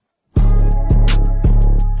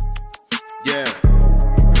Yeah.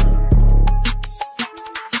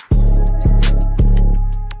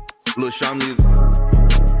 LilSeanmusic.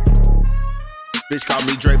 Bitch called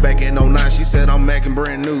me Drake back in 09, she said I'm acting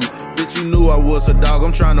brand new. Bitch, you knew I was a dog,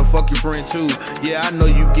 I'm trying to fuck your friend too. Yeah, I know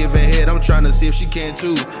you giving head, I'm trying to see if she can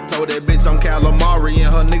too. Told that bitch I'm calamari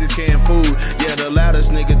and her nigga can food. Yeah, the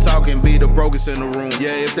loudest nigga talking be the brokest in the room.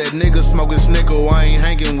 Yeah, if that nigga smoking snickle, I ain't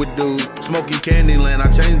hanging with dude. Smoking Candyland,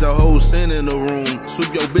 I changed the whole scene in the room.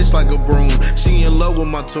 Sweep your bitch like a broom, she in love with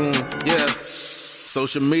my tune. Yeah,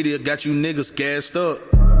 social media got you niggas gassed up.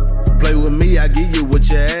 Play with me, I give you what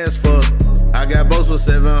you asked for. I got boats for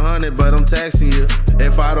 700, but I'm taxing you.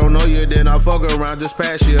 If I don't know you, then I'll fuck around this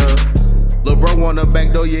past year. Lil' bro wanna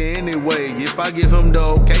backdoor you anyway. If I give him the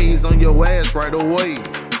okay, he's on your ass right away.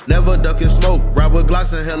 Never ducking smoke, ride with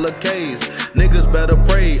Glocks and hella K's. Niggas better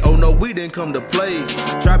pray, oh no, we didn't come to play.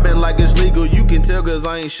 Trapping like it's legal, you can tell cause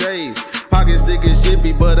I ain't shaved. Pockets thick as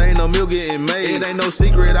jiffy, but ain't no meal getting made. It ain't no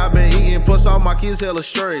secret, I been eating, plus all my kids hella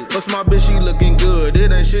straight. Plus my bitch, she looking good,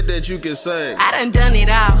 it ain't shit that you can say. I done it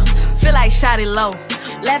all, feel like shot it low.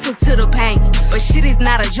 Laughing to the pain, but shit is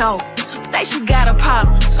not a joke. Say she got a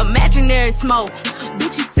problem, imaginary smoke.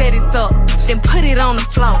 Bitch, you set it up, then put it on the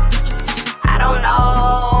floor. I don't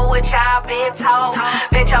know what y'all been told.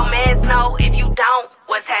 Bet your mans know if you don't,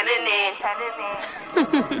 what's happening?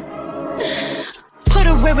 Put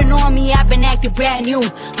a ribbon on me, I've been acting brand new.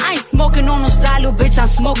 I ain't smoking on no side, little bitch, I'm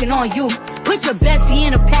smoking on you. Put your bestie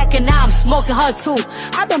in a pack and now I'm smoking her too.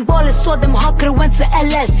 I've been ballin' so them hard could've went to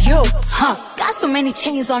LSU. Got so many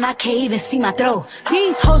chains on I can't even see my throat.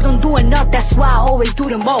 These hoes don't do enough, that's why I always do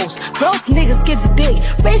the most. Broke niggas give the dick,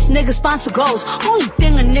 rich niggas sponsor goals. Only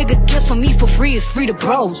thing a nigga gets from me for free is free to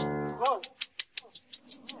bros.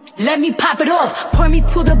 Let me pop it off, point me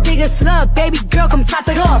to the biggest slug, baby girl, come top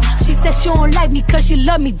it off. She said she don't like me cause she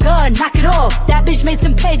love me, duh, knock it off. That bitch made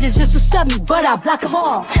some pages just to sub me, but I block them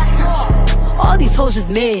all. All these hoes is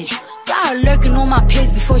mid, got her lurking on my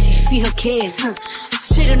page before she feed her kids.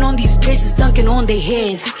 Shitting on these bitches, dunking on their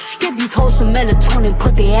heads. Get these hoes some melatonin,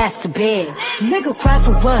 put their ass to bed. Nigga cry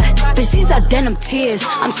for what? Bitch, these are denim tears.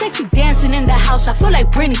 I'm sexy dancing in the house, I feel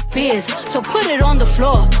like Britney Spears. So put it on the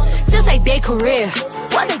floor, just like their career.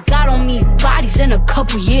 What they got on me, bodies in a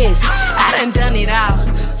couple years. I done it all,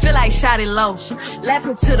 feel like shot it low.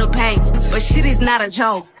 Laughing to the pain, but shit is not a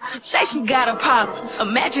joke. Say she got a problem,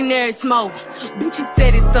 imaginary smoke. Bitch, you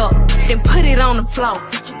set it up, then put it on the floor.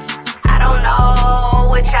 I don't know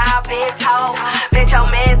what y'all been told. Bet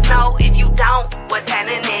your mans know if you don't, what's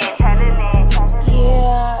happening?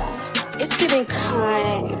 Yeah, it's getting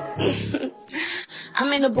kind.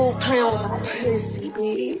 I'm in the booth playing with my pussy,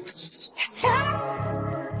 bitch.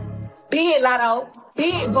 Big Lotto,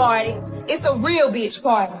 big party. It's a real bitch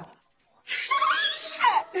party.